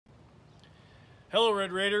Hello,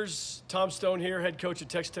 Red Raiders. Tom Stone here, head coach at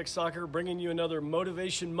Texas Tech Soccer, bringing you another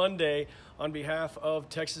Motivation Monday on behalf of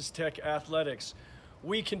Texas Tech Athletics.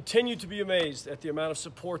 We continue to be amazed at the amount of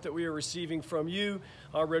support that we are receiving from you,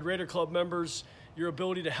 our Red Raider Club members. Your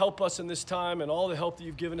ability to help us in this time and all the help that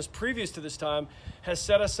you've given us previous to this time has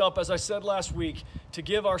set us up, as I said last week, to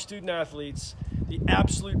give our student athletes the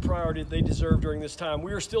absolute priority that they deserve during this time.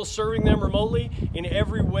 We are still serving them remotely in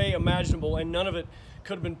every way imaginable, and none of it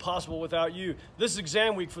could have been possible without you. This is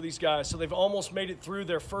exam week for these guys, so they've almost made it through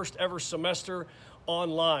their first ever semester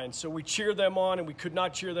online. So we cheer them on, and we could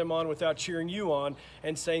not cheer them on without cheering you on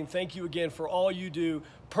and saying thank you again for all you do.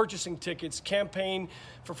 Purchasing tickets, campaign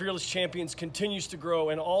for Fearless Champions continues to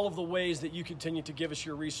grow, and all of the ways that you continue to give us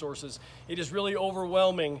your resources. It is really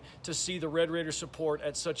overwhelming to see the Red Raider support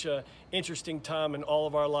at such an interesting time in all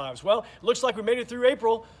of our lives. Well, it looks like we made it through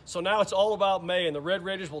April, so now it's all about May, and the Red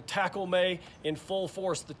Raiders will tackle May in full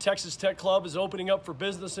force. The Texas Tech Club is opening up for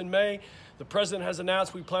business in May. The president has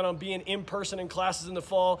announced we plan on being in person in classes in the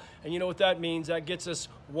fall, and you know what that means. That gets us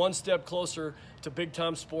one step closer to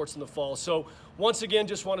big-time sports in the fall. So once again,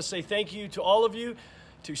 just want to say thank you to all of you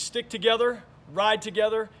to stick together, ride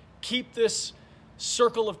together, keep this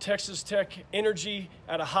circle of Texas Tech energy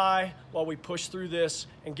at a high while we push through this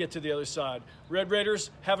and get to the other side. Red Raiders,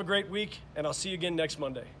 have a great week, and I'll see you again next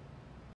Monday.